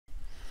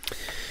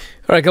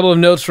All right, a couple of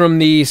notes from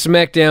the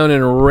SmackDown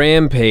and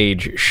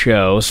Rampage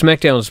show.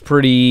 SmackDown's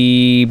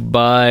pretty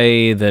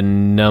by the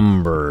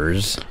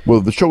numbers.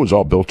 Well, the show was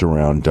all built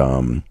around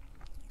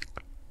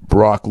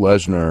Brock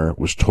Lesnar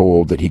was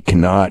told that he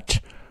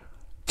cannot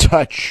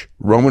touch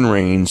Roman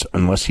Reigns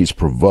unless he's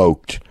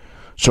provoked.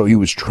 So he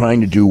was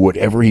trying to do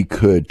whatever he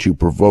could to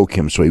provoke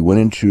him. So he went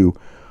into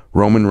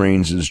Roman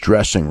Reigns'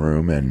 dressing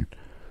room and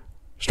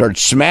started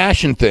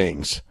smashing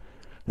things.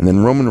 And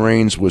then Roman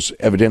Reigns was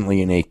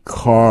evidently in a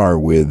car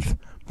with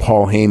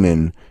Paul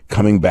Heyman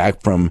coming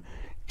back from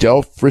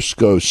Del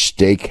Frisco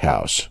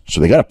Steakhouse.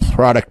 So they got a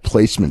product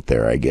placement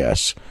there, I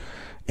guess.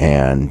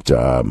 And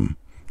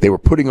they were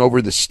putting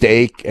over the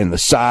steak and the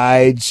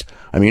sides.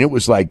 I mean, it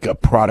was like a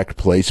product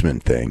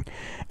placement thing.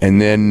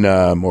 And then,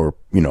 or,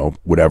 you know,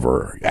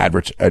 whatever,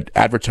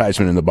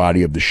 advertisement in the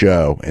body of the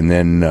show. And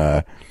then,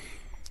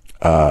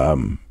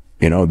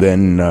 you know,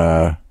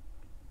 then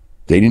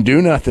they didn't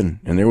do nothing.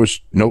 And there was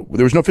no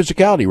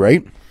physicality,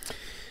 right?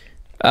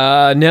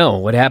 No.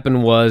 What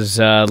happened was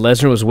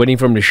Lesnar was waiting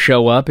for him to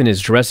show up in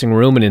his dressing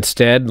room, and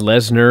instead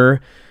Lesnar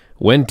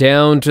went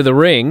down to the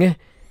ring,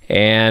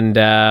 and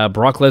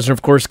Brock Lesnar,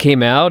 of course,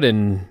 came out,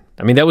 and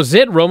I mean, that was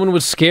it. Roman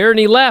was scared, and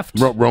he left.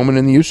 Roman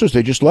and the Usos,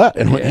 they just left.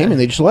 And Heyman,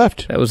 they just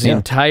left. That was the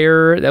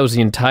entire,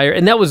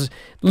 and that was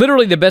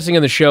literally the best thing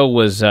on the show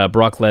was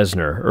Brock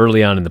Lesnar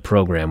early on in the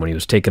program when he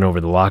was taking over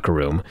the locker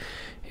room.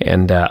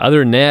 And other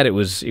than that, it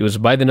was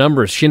by the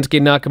numbers.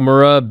 Shinsuke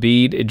Nakamura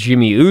beat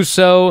Jimmy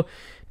Uso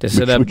to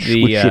set up which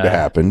should have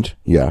happened.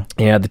 Yeah.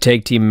 Yeah, the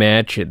tag team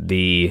match at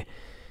the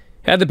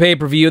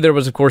pay-per-view. There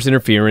was, of course,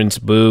 interference.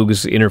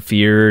 Boogs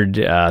interfered,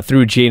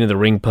 threw Jay into the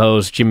ring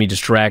post. Jimmy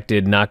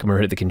distracted.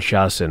 Nakamura hit the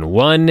Kinshasa and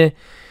won.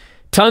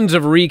 Tons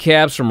of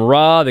recaps from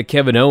Raw, the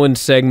Kevin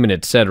Owens segment,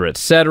 etc.,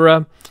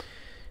 etc.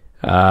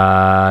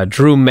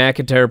 Drew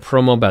McIntyre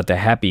promo about the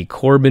Happy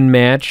Corbin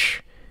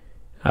match.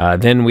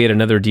 Then we had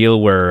another deal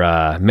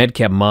where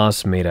Madcap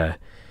Moss made a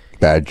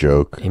bad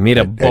joke. He made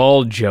a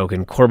bald joke,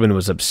 and Corbin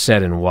was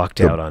upset and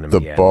walked out on him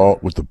again.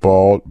 With the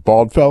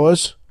bald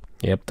fellas?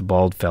 Yep, the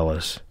bald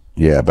fellas.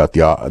 Yeah, about the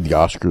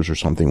Oscars or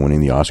something, winning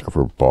the Oscar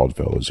for bald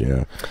fellas,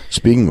 yeah.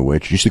 Speaking of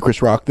which, did you see the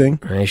Chris Rock thing?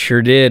 I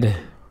sure did.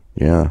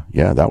 Yeah,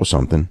 that was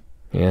something.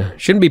 Yeah,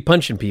 shouldn't be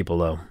punching people,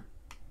 though.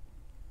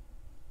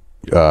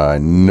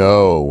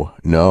 No,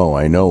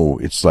 I know.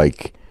 It's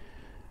like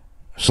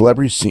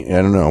celebrities,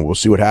 I don't know. We'll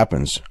see what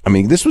happens. I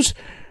mean, this was,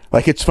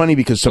 like, it's funny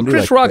because somebody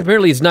Chris Rock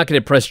apparently is not going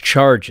to press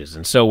charges,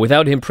 and so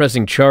without him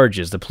pressing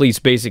charges, the police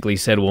basically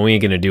said, well, we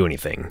ain't going to do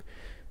anything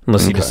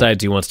unless he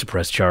decides he wants to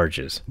press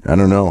charges. I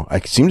don't know. I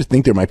seem to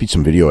think there might be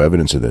some video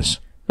evidence of this.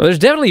 Well, there's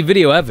definitely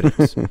video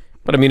evidence.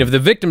 But, I mean, if the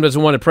victim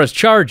doesn't want to press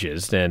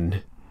charges,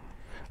 then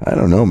I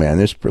don't know, man.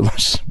 There's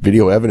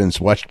video evidence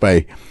watched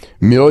by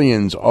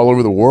millions all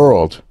over the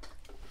world.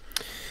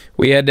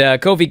 We had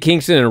Kofi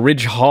Kingston and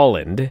Ridge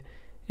Holland.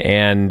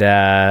 And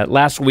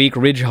last week,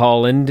 Ridge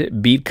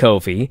Holland beat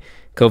Kofi.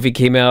 Kofi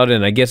came out,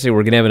 and I guess they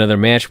were going to have another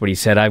match, but he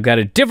said, I've got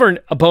a different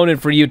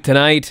opponent for you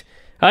tonight.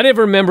 I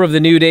never remember of the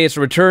New Day. It's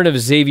the return of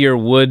Xavier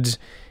Woods.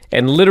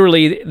 And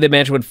literally, the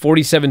match went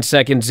 47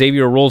 seconds.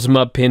 Xavier rolls him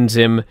up, pins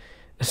him.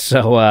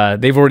 So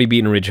they've already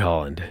beaten Ridge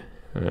Holland.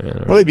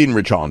 Well, they've beaten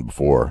Ridge Holland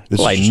before.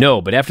 I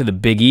know, but after the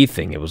Big E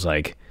thing, it was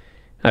like,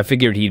 I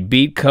figured he'd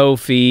beat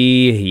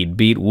Kofi, he'd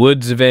beat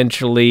Woods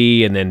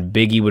eventually, and then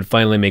Big E would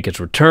finally make his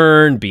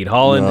return, beat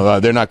Holland. No,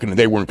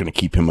 they weren't going to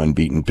keep him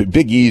unbeaten.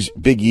 Big E,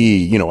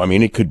 you know, I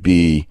mean, it could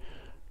be,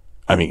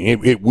 I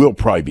mean, it will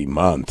probably be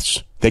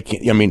months. They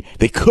can't, I mean,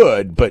 they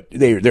could, but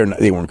they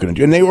weren't going to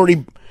do, and they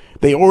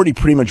already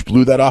pretty much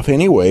blew that off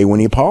anyway when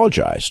he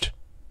apologized.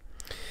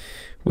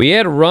 We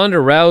had Ronda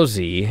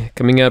Rousey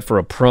coming out for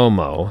a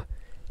promo,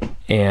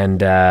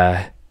 and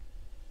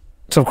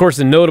so, of course,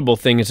 the notable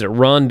thing is that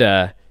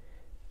Ronda,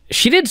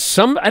 she did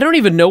some, I don't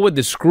even know what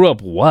the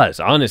screw-up was,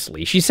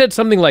 honestly. She said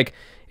something like,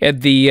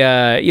 at the,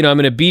 I'm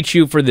going to beat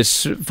you for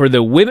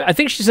the women, I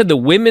think she said the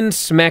women's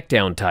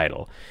SmackDown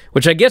title,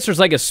 which I guess there's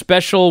like a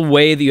special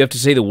way that you have to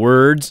say the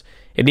words.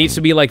 It needs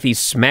to be like the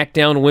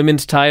SmackDown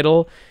women's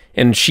title,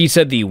 and she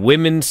said the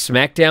women's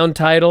SmackDown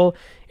title,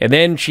 and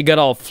then she got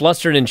all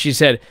flustered and she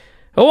said,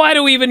 oh, why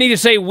do we even need to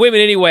say women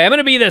anyway? I'm going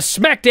to be the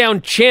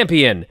SmackDown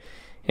champion.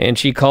 And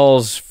she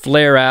calls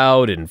Flair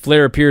out, and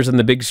Flair appears on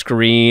the big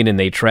screen, and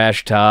they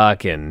trash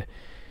talk, and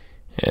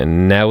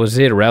that was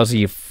it.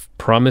 Rousey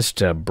promised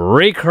to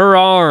break her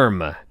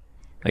arm,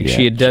 like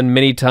she had done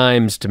many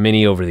times to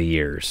many over the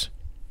years.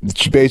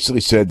 She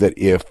basically said that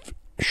if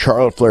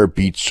Charlotte Flair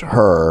beats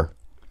her,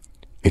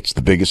 it's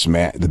the biggest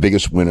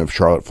win of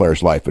Charlotte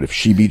Flair's life. But if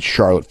she beats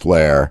Charlotte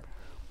Flair,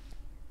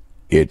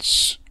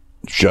 it's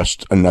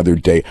just another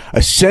day.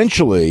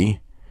 Essentially,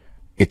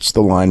 it's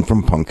the line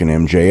from Punk and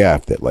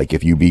MJF that, like,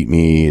 if you beat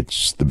me,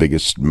 it's the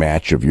biggest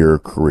match of your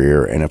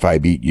career, and if I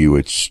beat you,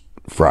 it's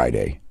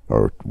Friday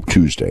or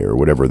Tuesday or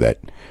whatever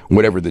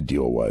the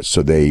deal was.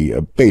 So they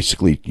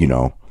basically, you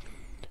know,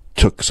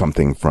 took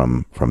something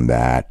from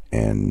that,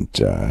 and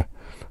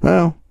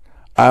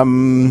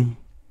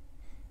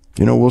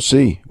We'll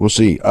see. We'll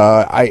see.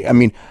 I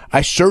mean,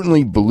 I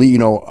certainly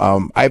believe.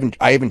 I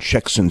haven't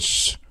checked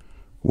since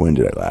when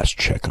did I last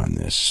check on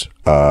this?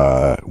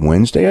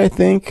 Wednesday, I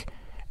think.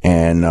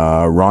 And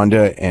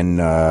Ronda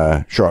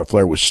and Charlotte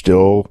Flair was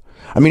still.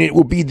 I mean, it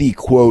will be the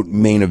quote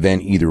main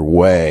event either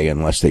way,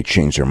 unless they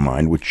change their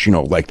mind, which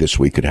like this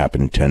week could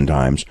happen 10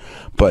 times.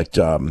 But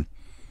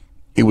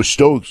it was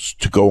still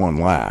to go on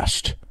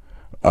last.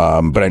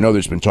 But I know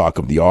there's been talk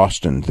of the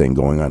Austin thing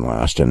going on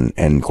last,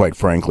 and quite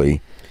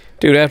frankly.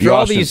 Dude, after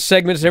all these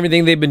segments and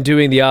everything they've been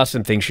doing, the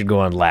Austin thing should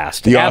go on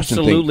last.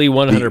 Absolutely,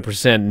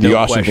 100%,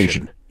 no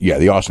question.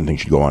 The Austin thing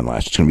should go on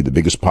last. It's going to be the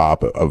biggest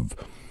pop of,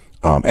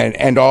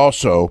 and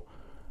also,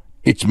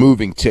 it's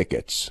moving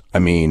tickets. I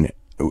mean,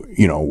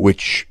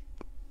 which,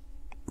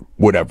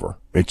 whatever.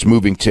 It's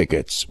moving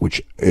tickets,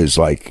 which is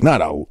like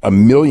not a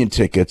million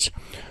tickets,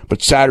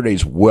 but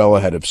Saturday's well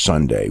ahead of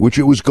Sunday, which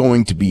it was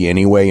going to be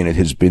anyway, and it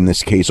has been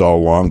this case all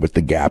along. But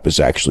the gap is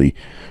actually,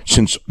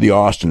 since the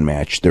Austin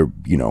match,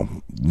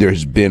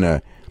 there's been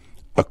a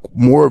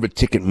more of a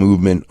ticket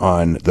movement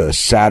on the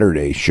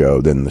Saturday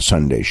show than the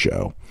Sunday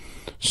show.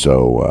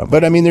 So,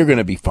 but I mean, they're going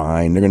to be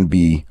fine. They're going to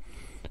be,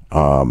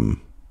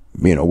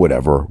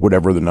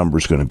 whatever the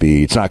number's going to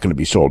be. It's not going to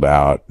be sold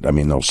out. I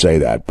mean, they'll say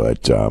that,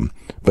 but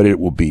it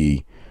will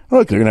be.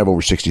 Look, they're going to have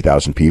over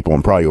 60,000 people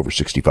and probably over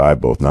 65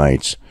 both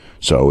nights.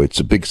 So it's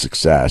a big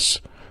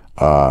success.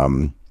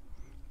 Also,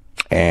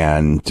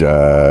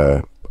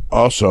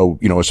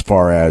 as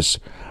far as,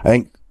 I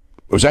think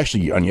it was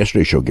actually on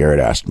yesterday's show,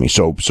 Garrett asked me.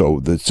 So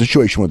the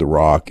situation with The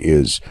Rock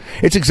is,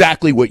 it's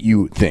exactly what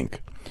you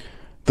think.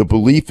 The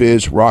belief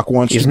is Rock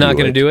wants to do it. He's not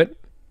going to do it?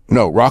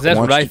 No, Rock wants to. That's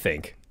what I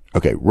think.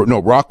 Okay.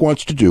 No, Rock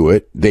wants to do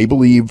it. They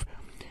believe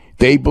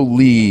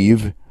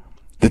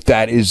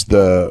that is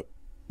the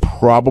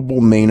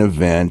probable main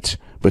event,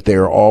 but they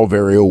are all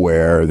very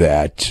aware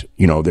that,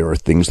 there are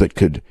things that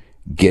could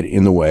get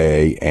in the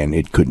way and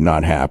it could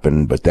not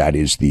happen. But that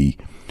is the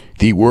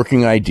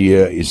working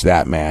idea is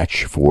that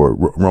match for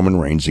Roman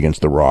Reigns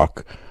against The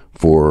Rock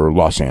for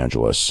Los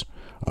Angeles.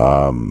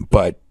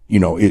 But,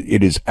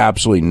 it is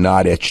absolutely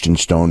not etched in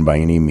stone by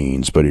any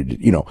means, but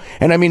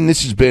and I mean,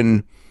 this has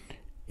been,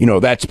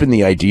 that's been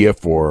the idea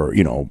for,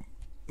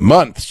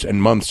 months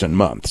and months and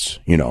months,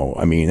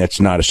 I mean, that's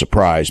not a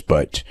surprise,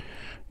 but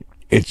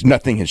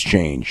nothing has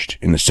changed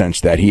in the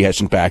sense that he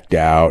hasn't backed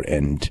out,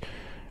 and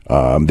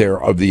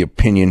they're of the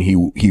opinion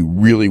he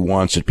really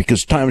wants it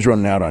because time's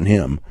running out on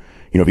him.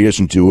 If he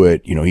doesn't do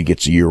it, he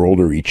gets a year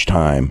older each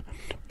time.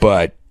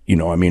 But,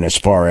 I mean, as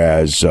far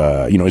as,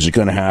 is it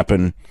going to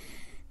happen?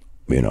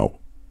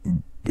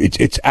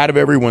 It's out of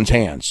everyone's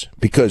hands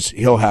because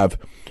he'll have,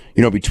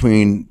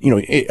 between,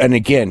 and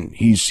again,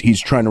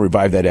 he's trying to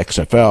revive that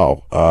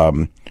XFL.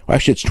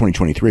 Actually, it's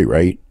 2023,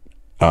 right?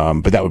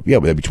 But that'd be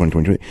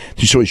 2023.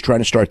 So he's trying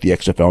to start the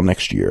XFL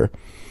next year.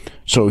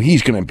 So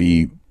he's going to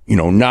be,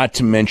 not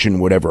to mention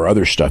whatever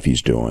other stuff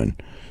he's doing.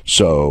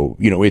 So,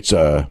 but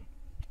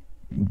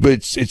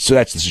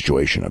that's the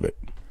situation of it.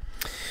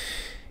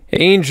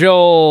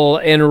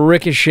 Angel and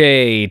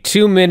Ricochet,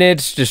 2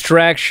 minutes,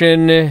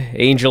 distraction,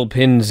 Angel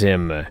pins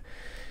him.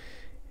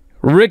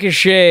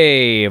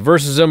 Ricochet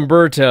versus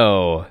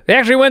Humberto. They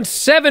actually went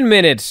 7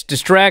 minutes,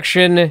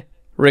 distraction,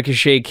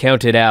 Ricochet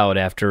counted out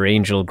after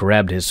Angel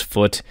grabbed his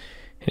foot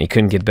and he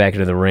couldn't get back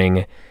into the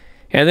ring.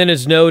 And then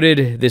as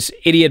noted, this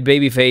idiot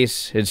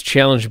babyface has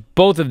challenged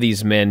both of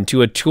these men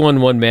to a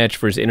 2-on-1 match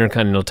for his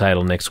Intercontinental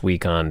title next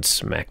week on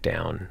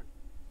SmackDown.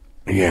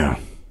 Yeah.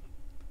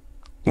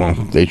 Well,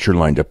 they sure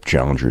lined up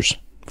challengers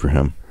for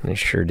him. They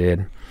sure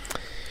did.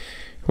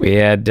 We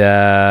had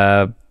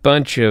a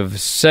bunch of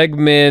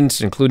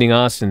segments, including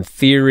Austin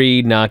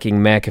Theory knocking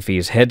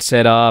McAfee's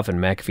headset off, and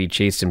McAfee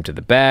chased him to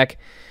the back.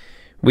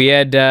 We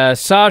had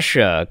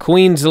Sasha,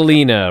 Queen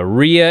Zelina,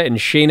 Rhea, and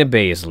Shayna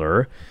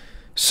Baszler.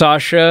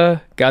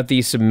 Sasha got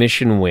the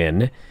submission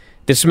win.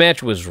 This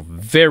match was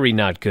very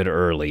not good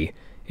early.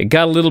 It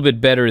got a little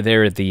bit better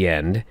there at the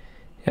end.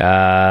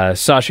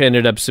 Sasha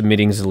ended up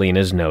submitting Zelina,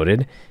 as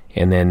noted,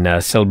 and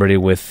then celebrated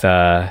with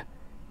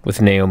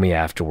Naomi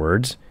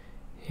afterwards.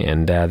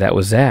 And that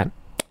was that.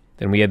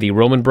 Then we had the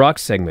Roman Brock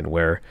segment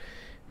where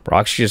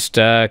Brock's just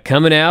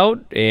coming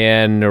out,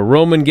 and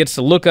Roman gets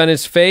a look on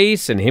his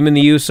face, and him and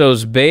the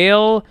Usos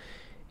bail,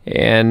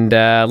 and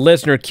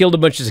Lesnar killed a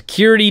bunch of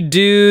security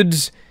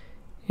dudes,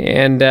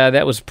 and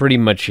that was pretty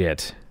much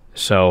it.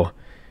 So,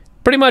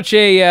 pretty much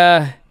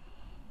a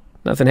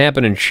nothing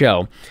happening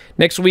show.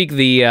 Next week,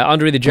 the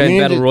Andre the Giant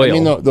Battle Royal. I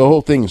mean, the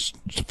whole thing's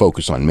to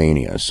focus on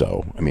Mania,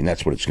 so, I mean,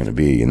 that's what it's going to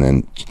be. And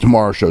then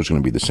tomorrow's show is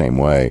going to be the same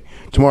way.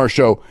 Tomorrow's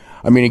show,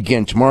 I mean,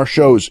 again, tomorrow's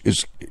show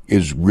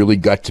is really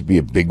got to be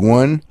a big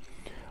one.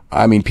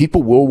 I mean,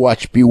 people will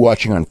be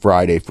watching on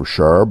Friday for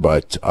sure,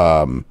 but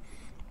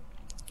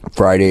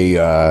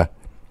Friday,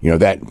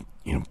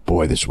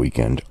 boy, this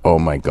weekend, oh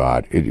my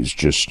God, it is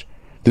just,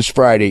 this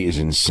Friday is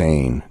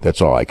insane.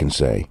 That's all I can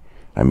say.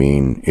 I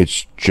mean,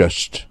 it's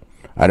just,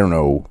 I don't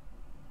know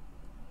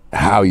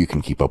how you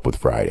can keep up with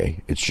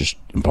Friday. It's just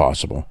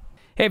impossible.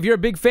 Hey, if you're a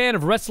big fan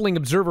of Wrestling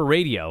Observer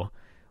Radio,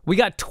 We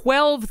got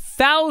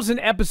 12,000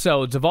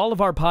 episodes of all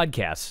of our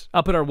podcasts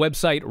up at our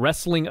website,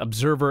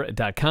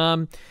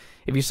 WrestlingObserver.com.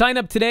 If you sign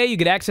up today, you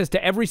get access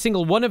to every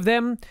single one of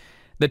them.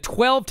 The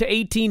 12 to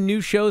 18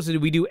 new shows that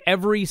we do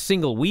every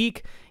single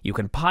week. You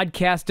can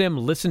podcast them,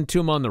 listen to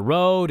them on the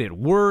road, at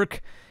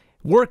work,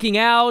 working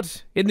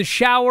out, in the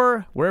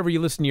shower, wherever you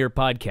listen to your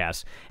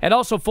podcasts. And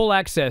also full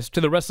access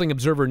to the Wrestling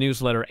Observer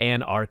newsletter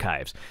and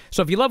archives.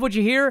 So if you love what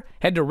you hear,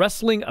 head to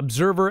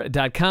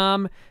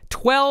WrestlingObserver.com.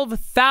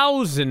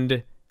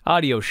 12,000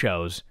 audio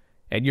shows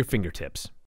at your fingertips.